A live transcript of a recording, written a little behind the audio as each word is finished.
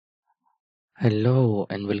Hello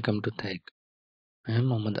and welcome to TAIK. I am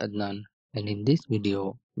Mohammedadnant, and in this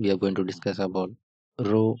video we are going to discuss about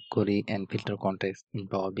row, query and filter context in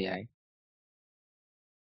Power BI.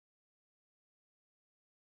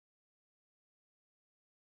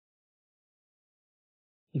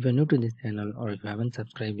 If you are new to this channel or if you haven't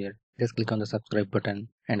subscribed yet, just click on the subscribe button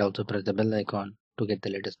and also press the bell icon to get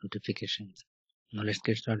the latest notifications. Now let's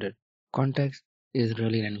get started. Context is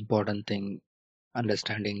really an important thing,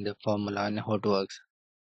 understanding the formula and how it works.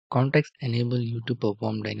 Context enables you to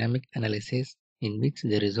perform dynamic analysis in which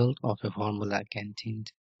the result of a formula can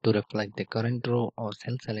change to reflect the current row or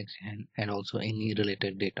cell selection and also any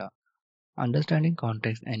related data. Understanding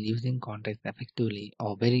context and using context effectively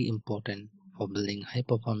are very important for building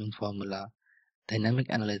high-performing formula, dynamic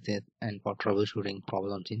analysis, and for troubleshooting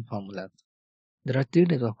problems in formulas. There are three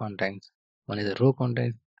types of context. One is the row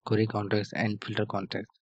context, query context, and filter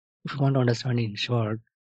context. If you want to understand in short,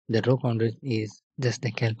 the row context is just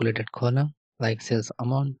a calculated column like sales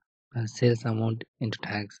amount and sales amount into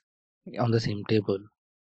tags on the same table,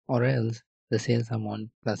 or else the sales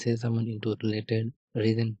amount plus sales amount into related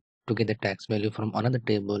reason to get the tax value from another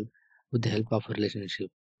table with the help of a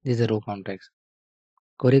relationship. This is a row context.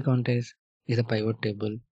 Query context is a pivot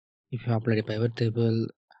table. If you apply a pivot table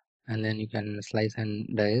and then you can slice and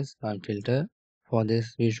dice and filter for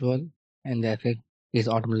this visual, and the effect is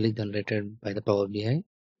automatically generated by the Power BI.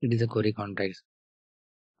 It is a query context,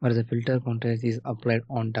 whereas the filter context is applied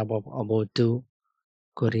on top of about two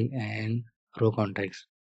query and row context.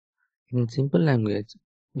 In simple language,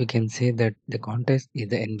 we can say that the context is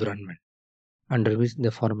the environment under which the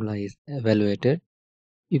formula is evaluated.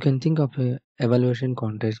 You can think of a evaluation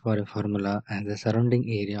context for a formula as the surrounding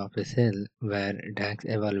area of a cell where DAX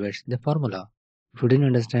evaluates the formula. If you didn't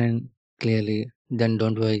understand clearly, then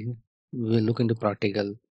don't worry. We'll look into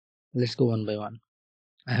practical. Let's go one by one.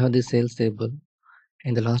 I have this sales table.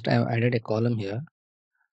 In the last, I have added a column here.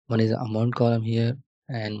 One is the amount column here,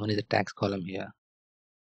 and one is the tax column here.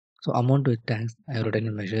 So amount with tax, I have written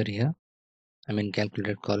a measure here. I mean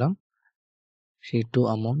calculated column. Sheet 2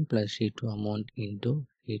 amount plus sheet 2 amount into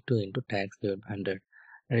sheet 2 into tax divided by 100.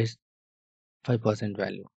 That is 5%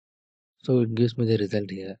 value. So it gives me the result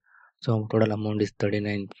here. So total amount is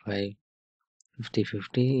 39,550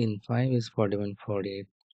 50 in 5 is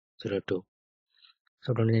 41,4802.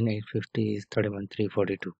 So 29,850 is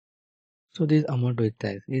 31,342. So this amount with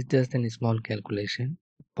tax is just a small calculation.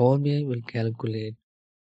 Power BI will calculate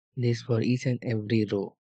this for each and every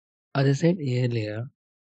row. As I said earlier,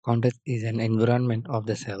 context is an environment of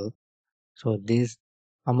the cell. So this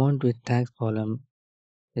amount with tax column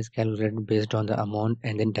is calculated based on the amount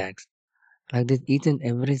and then tax. Like this, each and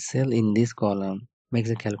every cell in this column makes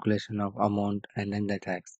a calculation of amount and then the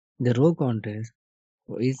tax. The row context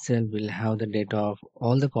for each cell will have the data of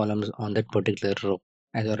all the columns on that particular row.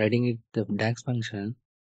 As you're writing it, the DAX function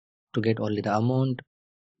to get only the amount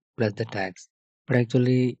plus the tax. But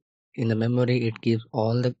actually, in the memory, it gives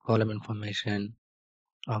all the column information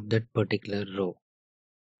of that particular row.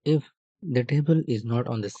 If the table is not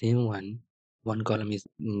on the same one column is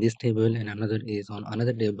in this table and another is on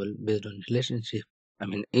another table based on relationship. I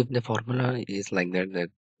mean, if the formula is like that, that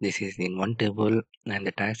this is in one table and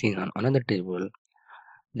the tax is on another table,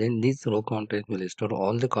 then this row context will store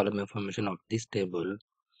all the column information of this table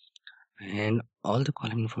and all the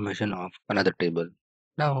column information of another table.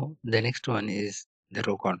 Now, the next one is the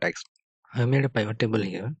row context. I made a pivot table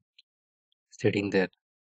here stating that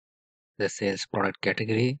the sales product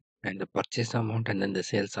category and the purchase amount and then the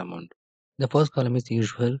sales amount. The first column is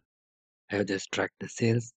usual. I have just tracked the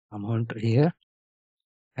sales amount here,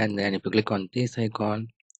 and then if you click on this icon,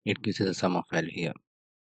 it gives you the sum of value here.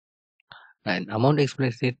 And amount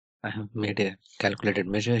explicit, I have made a calculated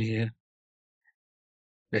measure here.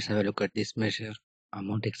 Let's have a look at this measure.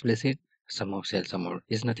 Amount explicit, sum of sales amount.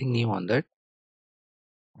 Is nothing new on that.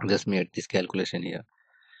 I just made this calculation here.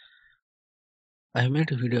 I have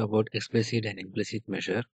made a video about explicit and implicit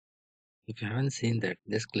measure. If you haven't seen that,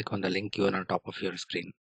 just click on the link given on top of your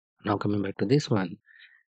screen. Now coming back to this one,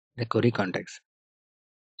 the query context.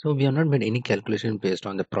 So we have not made any calculation based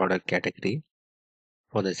on the product category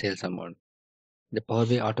for the sales amount. The Power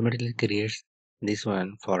BI automatically creates this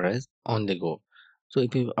one for us on the go. So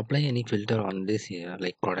if you apply any filter on this here,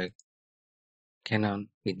 like product Canon,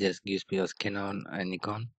 it just gives us Canon and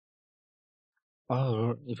Nikon.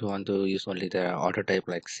 Or if you want to use only the auto type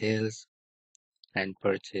like sales and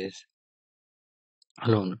purchase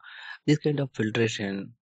alone, this kind of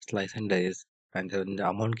filtration, slice and dice, and then the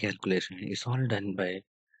amount calculation is all done by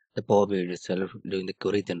the Power BI itself during the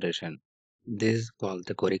query generation. This is called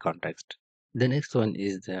the query context. The next one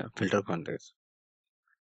is the filter context.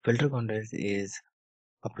 Filter context is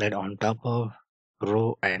applied on top of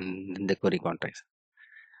row and the query context,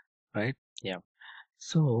 right? Yeah.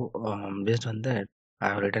 So based on that, I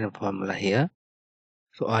have written a formula here.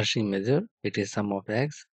 So RC measure, it is sum of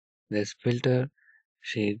X. This filter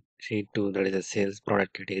sheet 2, that is the sales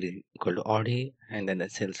product category equal to OD, and then the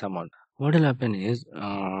sales amount. What will happen is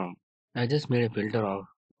I just made a filter of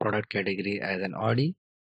product category as an OD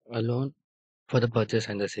alone for the purchase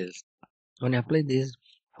and the sales. When I apply this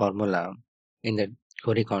formula in the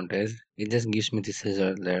query context, it just gives me this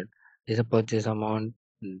result that there is a purchase amount,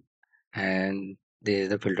 and there is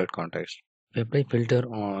the filtered context. If I apply filter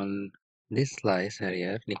on this slice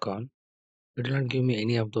area, Nikon, it will not give me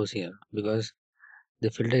any of those here because the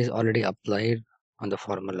filter is already applied on the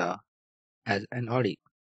formula as an OD.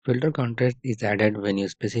 Filter context is added when you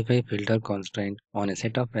specify filter constraint on a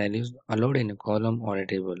set of values allowed in a column or a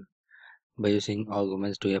table by using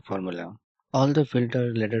arguments to a formula. All the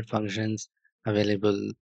filter related functions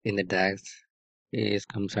available in the DAX is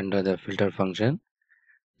comes under the filter function.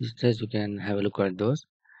 Just you can have a look at those.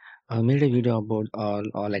 I made a video about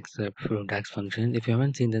all except for DAX functions. If you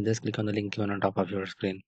haven't seen that, just click on the link given on top of your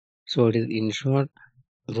screen. So it is in short,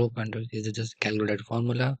 row context is just calculated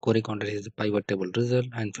formula, query context is the pivot table result,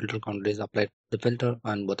 and filter context is applied the filter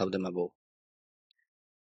on both of them above.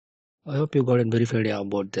 I hope you got a brief idea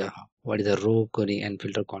about what is a row, query, and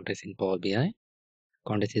filter context in Power BI.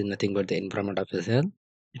 Context is nothing but the environment of the cell.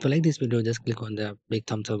 If you like this video, just click on the big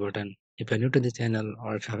thumbs up button. If you're new to this channel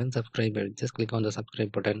or if you haven't subscribed yet, just click on the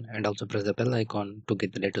subscribe button and also press the bell icon to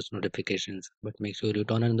get the latest notifications. But make sure you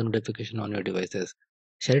turn on the notification on your devices.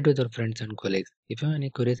 Share it with your friends and colleagues. If you have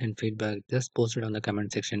any queries and feedback, just post it on the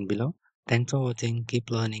comment section below. Thanks for watching.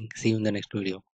 Keep learning. See you in the next video.